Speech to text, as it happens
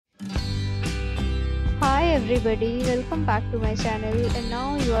everybody, welcome back to my channel and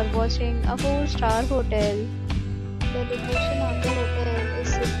now you are watching a 4-star hotel. The location of the hotel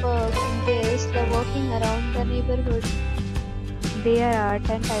is superb and guests love walking around the neighborhood. There are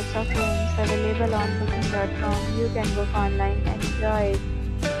 10 types of rooms available on booking.com. You can book online and enjoy it.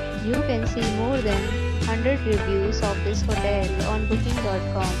 You can see more than 100 reviews of this hotel on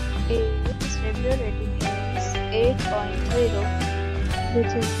booking.com. Its review rating is 8.0,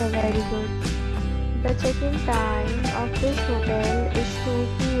 which is very good. The check-in time of this hotel is 2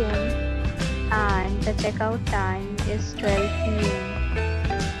 p.m. and the checkout time is 12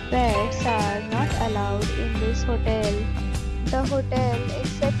 p.m. Pets are not allowed in this hotel. The hotel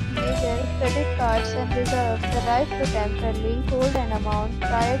accepts major credit cards and reserves the right to temporarily hold an amount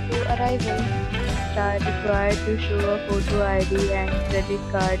prior to arrival. Guests are required to show a photo ID and credit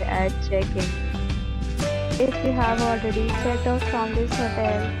card at check-in. If you have already checked out from this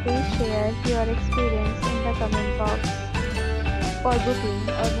hotel, please share your experience in the comment box. For booking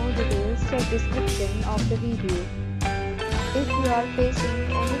or more details, check description of the video. If you are facing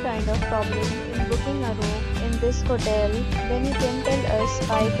any kind of problem in booking a room in this hotel, then you can tell us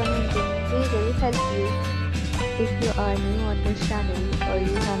by commenting. We will help you. If you are new on this channel or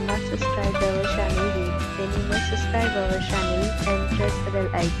you have not subscribed our channel yet, then you must subscribe our channel and press the bell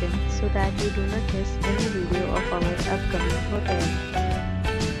icon so that you do not miss any video of our upcoming hotel.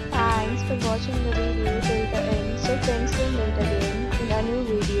 Thanks for watching the video till the end. So friends, will meet again in a new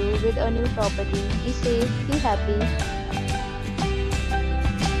video with a new property. Be safe, be happy.